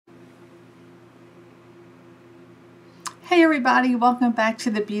Hey everybody, welcome back to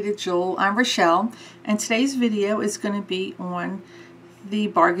the Beaded Jewel. I'm Rochelle, and today's video is going to be on the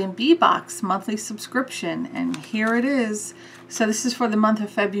Bargain Bead Box monthly subscription, and here it is. So this is for the month of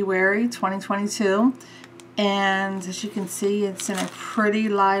February 2022, and as you can see, it's in a pretty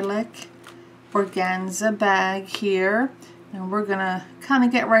lilac organza bag here, and we're gonna kind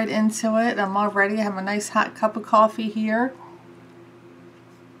of get right into it. I have a nice hot cup of coffee here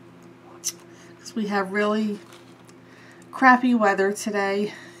because we have really crappy weather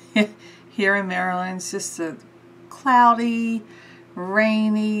today here in Maryland. It's just a cloudy,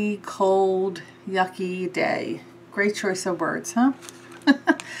 rainy, cold, yucky day. Great choice of words, huh?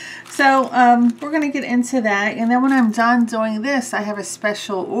 So we're going to get into that, and then when I'm done doing this, I have a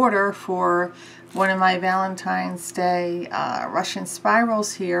special order for one of my Valentine's Day Russian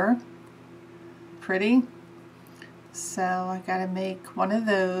spirals here. Pretty. So I got to make one of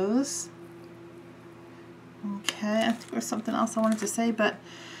those. Okay, I think there was something else I wanted to say, but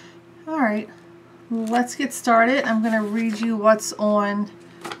alright, let's get started. I'm going to read you what's on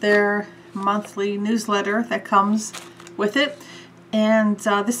their monthly newsletter that comes with it. And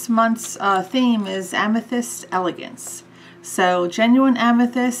this month's theme is Amethyst Elegance. So genuine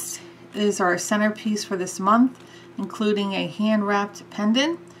amethyst is our centerpiece for this month, including a hand-wrapped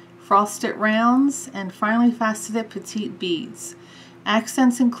pendant, frosted rounds, and finely faceted petite beads.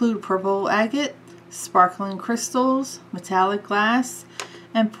 Accents include purple agate, sparkling crystals, metallic glass,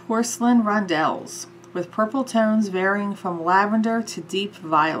 and porcelain rondelles, with purple tones varying from lavender to deep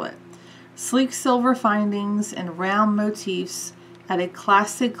violet. Sleek silver findings and round motifs add a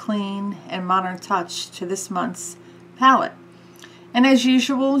classic, clean, and modern touch to this month's palette. And as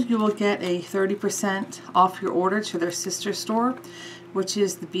usual, you will get a 30% off your order to their sister store, which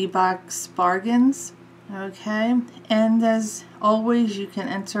is the Bead Box Bargains. Okay, and as always, you can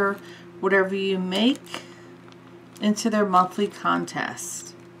enter whatever you make into their monthly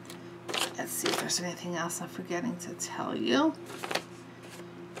contest. Let's see if there's anything else I'm forgetting to tell you.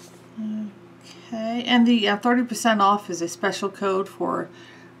 Okay, and the 30% off is a special code for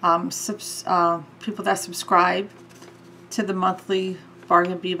people that subscribe to the monthly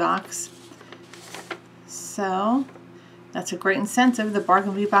Bargain Bead Box. So that's a great incentive. The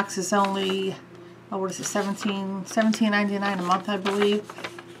Bargain Bead Box is only, what is it, $17.99 a month, I believe.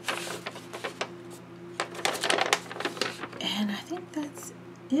 And I think that's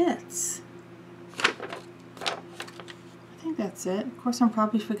it. Of course, I'm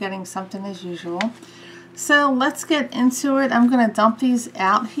probably forgetting something as usual. So let's get into it. I'm going to dump these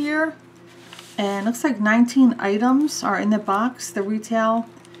out here. And it looks like 19 items are in the box. The retail,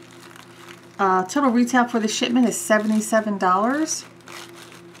 total retail for the shipment is $77.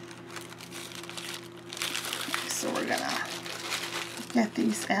 So we're going to get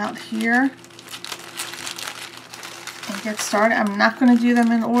these out here and get started. I'm not going to do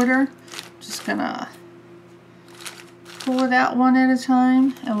them in order. I'm just going to pull it out one at a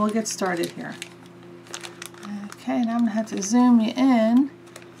time and we'll get started here. Okay, now I'm going to have to zoom you in.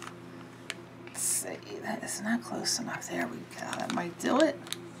 Let's see, that is not close enough. There we go. That might do it.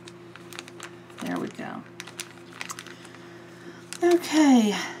 There we go.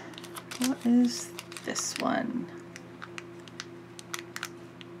 Okay, what is this one?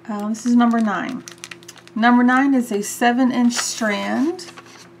 This is number 9. Number 9 is a 7-inch strand.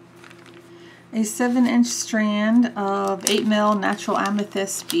 A 7-inch strand of 8mm natural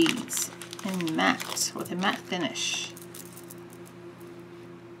amethyst beads in matte, with a matte finish.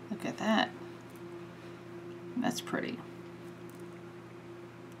 Look at that. That's pretty.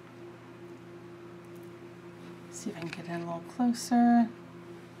 See if I can get in a little closer.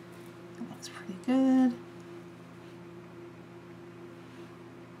 That looks pretty good.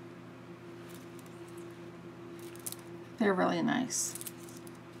 They're really nice.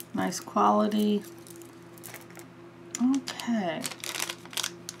 Nice quality. Okay.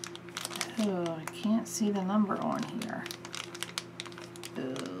 Oh, I can't see the number on here.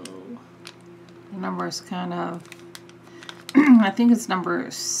 Oh. The number is kind of, I think it's number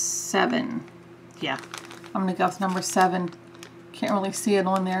 7. Yeah, I'm going to go with number 7. Can't really see it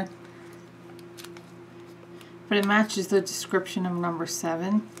on there. But it matches the description of number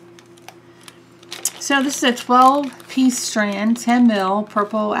 7. So this is a 12-piece strand, 10mm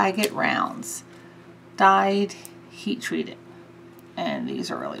purple agate rounds, dyed, heat treated, and these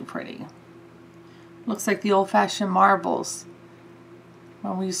are really pretty. Looks like the old-fashioned marbles.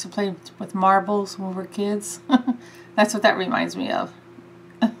 When we used to play with marbles when we were kids, that's what that reminds me of.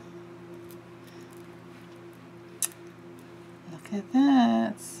 Look at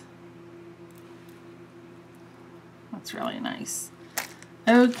that. That's really nice.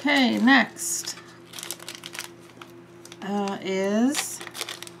 Okay, next. is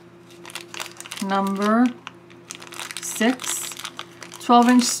number 6,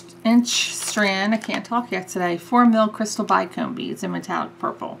 12-inch strand. I can't talk yet today. 4mm crystal bicone beads in metallic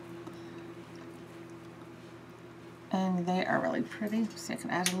purple. And they are really pretty. So I can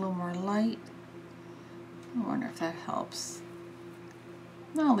add a little more light. I wonder if that helps.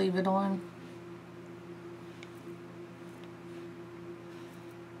 I'll leave it on.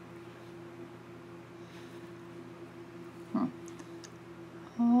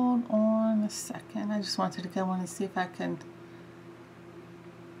 Hold on a second. I just wanted to go in and see if I can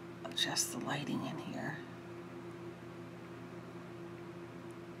adjust the lighting in here.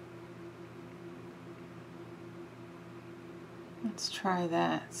 Let's try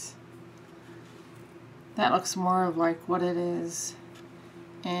that. That looks more of like what it is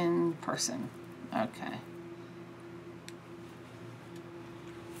in person. Okay.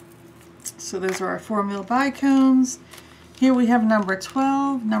 So those are our 4mm bicones. Here we have number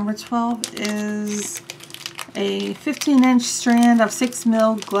 12. Number 12 is a 15-inch strand of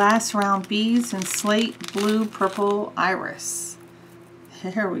 6mm glass round beads in slate blue purple iris.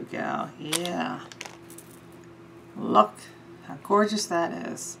 Here we go. Yeah. Look how gorgeous that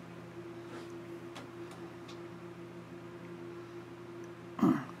is.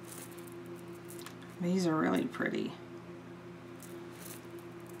 These are really pretty.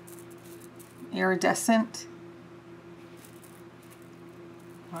 Iridescent.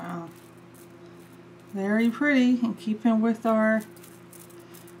 Wow. Very pretty, in keeping with our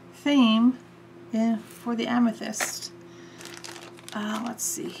theme for the amethyst. Let's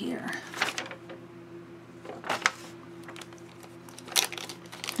see here.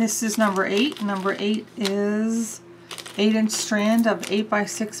 This is number 8. Number 8 is 8-inch strand of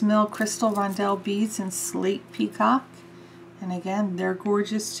 8x6mm crystal rondelle beads in slate peacock. And again, they're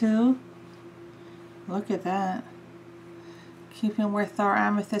gorgeous too. Look at that. Keeping with our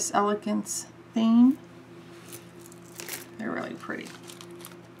amethyst elegance theme. They're really pretty.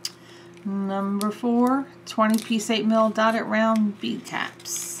 Number 4, 20-piece 8mm dotted round bead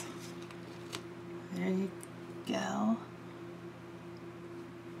caps. There you go.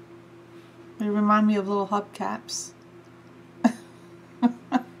 They remind me of little hubcaps.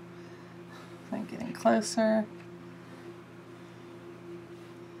 I'm getting closer.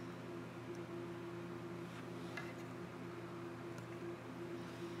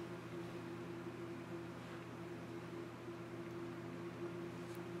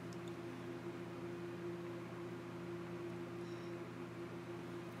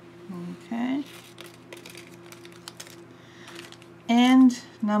 Okay. And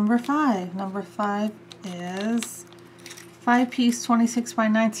number 5. Number 5 is 5-piece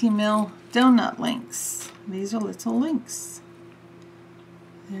 26x19mm donut links. These are little links.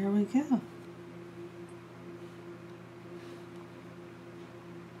 There we go.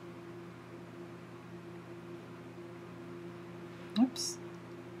 Oops.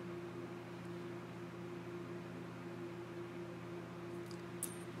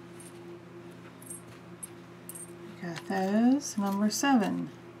 Got those. Number 7.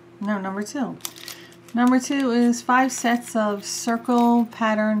 No, number 2. Number 2 is 5 sets of circle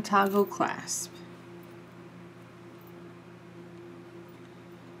pattern toggle clasp.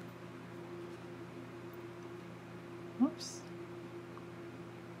 Oops.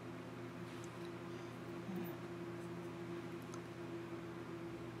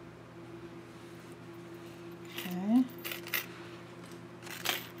 Okay.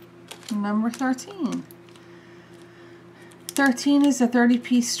 Number 13. 13 is a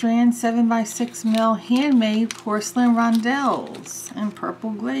 30-piece strand, 7x6mm handmade porcelain rondelles and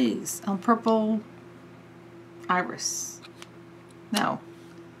purple glaze, purple iris. No,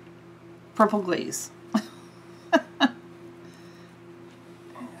 purple glaze.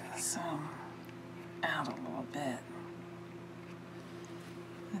 Zoom out a little bit.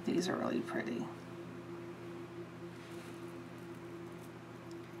 These are really pretty.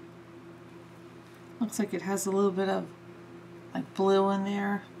 Looks like it has a little bit of like blue in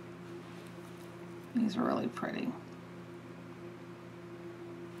there. These are really pretty.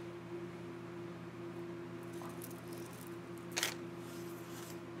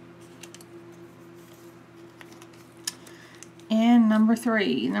 And number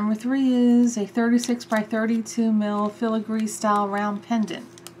 3. Number 3 is a 36x32mm filigree style round pendant.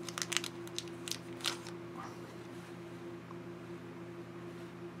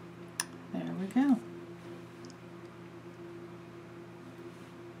 There we go.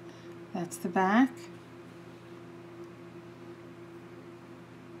 That's the back.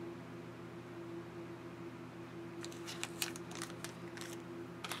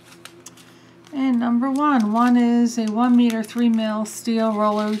 And number one is a 1 meter 3 mil steel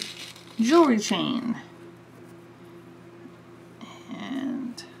roller jewelry chain.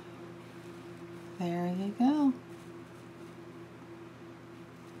 And there you go.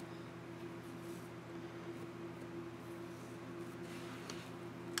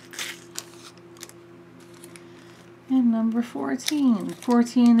 And number 14.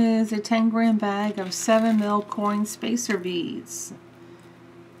 14 is a 10-gram bag of 7 mil coin spacer beads.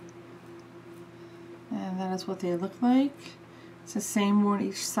 And that is what they look like. It's the same on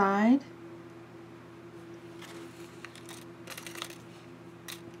each side.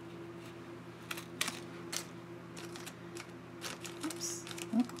 Oops.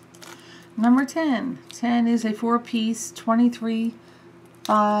 Oh. Number 10. 10 is a 4-piece 23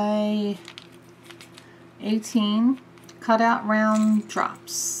 by 18 cutout round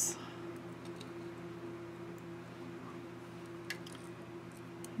drops.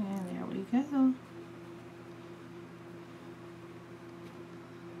 And there we go.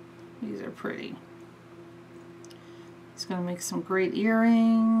 These are pretty. It's going to make some great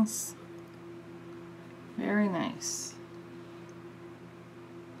earrings. Very nice.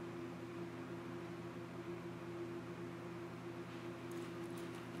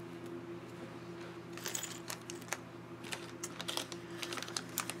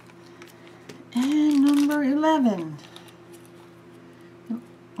 And number 11.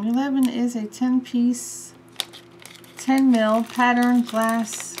 11 is a 10-piece 10 mil patterned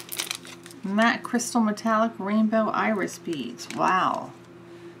glass matte crystal metallic rainbow iris beads. Wow.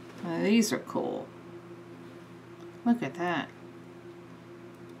 Now, these are cool. Look at that.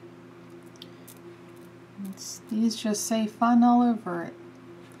 These just say fun all over it.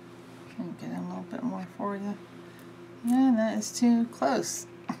 Can get a little bit more for you. Yeah, that is too close.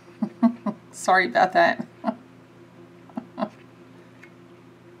 Sorry about that.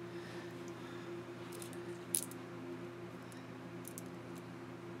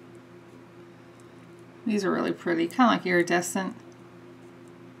 These are really pretty, kind of like iridescent.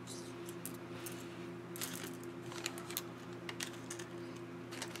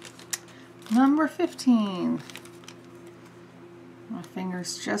 Number 15. My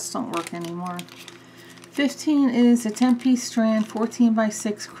fingers just don't work anymore. 15 is a 10-piece strand 14 by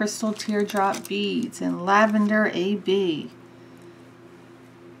 6 crystal teardrop beads in lavender AB.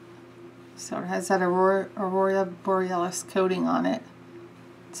 So it has that Aurora Borealis coating on it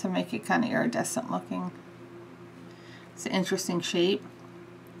to make it kind of iridescent looking. It's an interesting shape.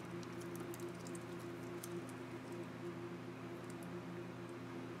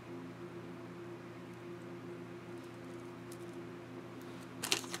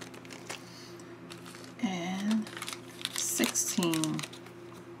 And 16.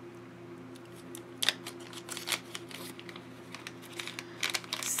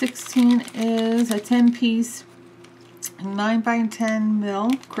 Sixteen is a 10-piece 9 by 10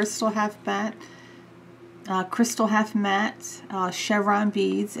 mil crystal half matte chevron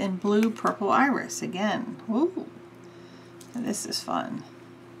beads in blue purple iris again. Ooh, and this is fun.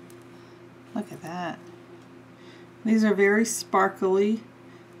 Look at that. These are very sparkly.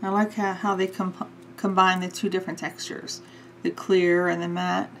 I like how they combine the two different textures, the clear and the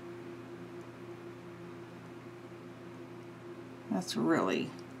matte. That's really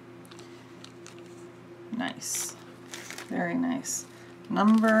nice. Very nice.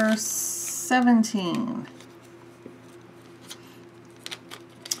 Number 17.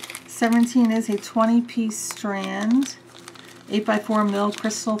 17 is a 20-piece strand, 8 by 4 mil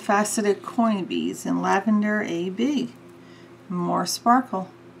crystal faceted coin beads in lavender AB. More sparkle.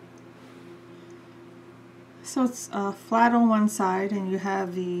 So it's flat on one side, and you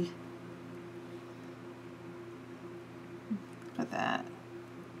have the, look at that.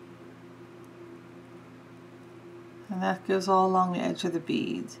 And that goes all along the edge of the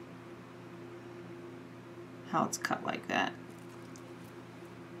bead. How it's cut like that.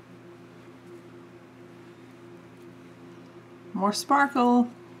 More sparkle.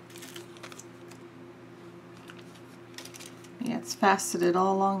 Yeah, it's faceted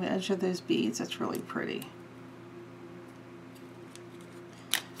all along the edge of those beads. That's really pretty.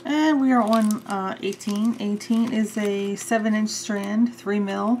 And we are on 18. 18 is a 7-inch strand, 3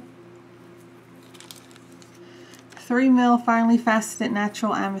 mil. 3 mil finely faceted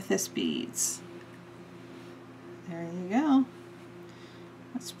natural amethyst beads. There you go.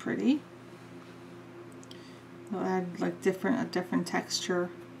 That's pretty. We'll add like a different texture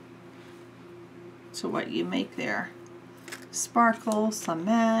to what you make there. Sparkle, some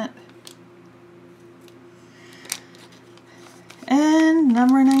matte. And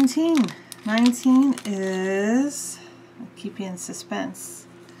number 19. 19 is, I'll keep you in suspense.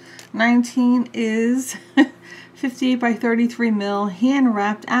 19 is 58 by 33 mil hand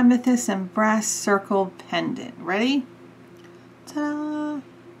wrapped amethyst and brass circle pendant. Ready? Ta-da!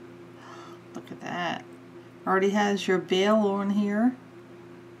 Look at that. Already has your bail on here.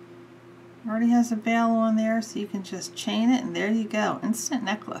 Already has a bail on there, so you can just chain it, and there you go. Instant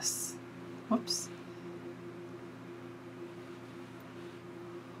necklace. Whoops.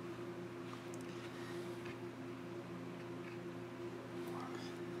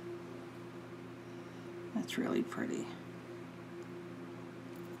 That's really pretty.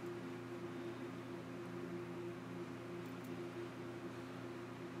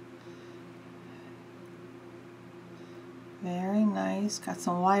 Very nice. Got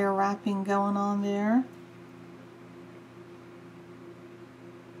some wire wrapping going on there.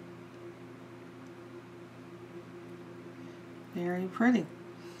 Very pretty.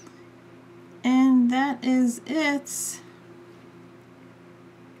 And that is it.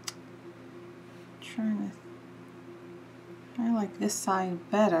 I like this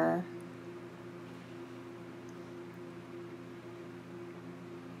side better.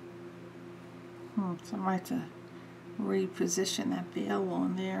 So I might have to reposition that bail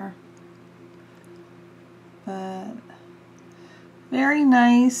on there. But very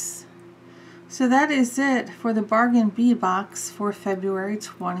nice. So that is it for the Bargain Bead Box for February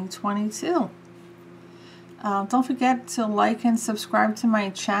 2022. Don't forget to like and subscribe to my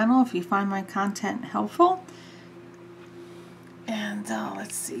channel if you find my content helpful. And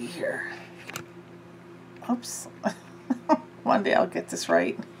let's see here. Oops. One day I'll get this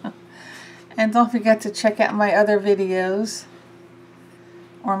right. And don't forget to check out my other videos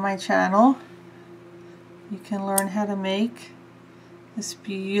on my channel. You can learn how to make this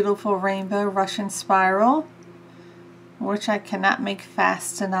beautiful rainbow Russian spiral, which I cannot make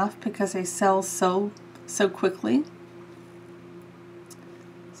fast enough because they sell so quickly.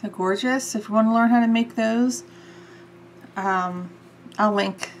 So gorgeous. If you want to learn how to make those, I'll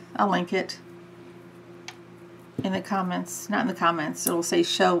link it in the comments. Not in the comments. It'll say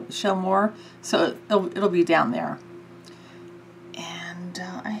show more, so it'll be down there. And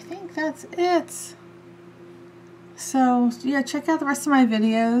I think that's it. So yeah, check out the rest of my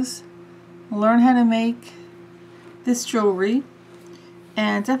videos. Learn how to make this jewelry.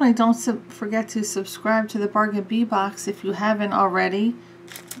 And definitely don't forget to subscribe to the Bargain Bead Box if you haven't already.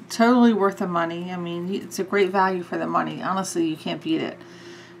 Totally worth the money. I mean, it's a great value for the money. Honestly, you can't beat it.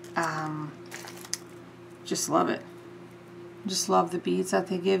 Just love it. Just love the beads that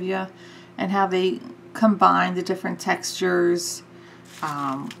they give you and how they combine the different textures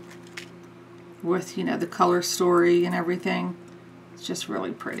with, you know, the color story and everything. It's just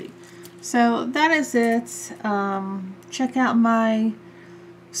really pretty. So that is it. Check out my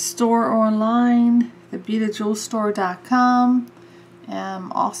store online, thebeadedjewelstore.com.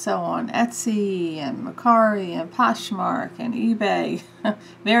 I'm also on Etsy and Mercari and Poshmark and eBay.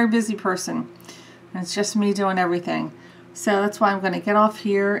 Very busy person. And it's just me doing everything. So that's why I'm going to get off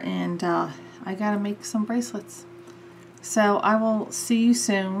here, and I got to make some bracelets. So I will see you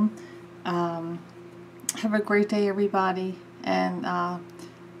soon. Have a great day, everybody, and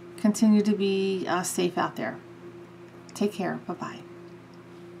continue to be safe out there. Take care. Bye-bye.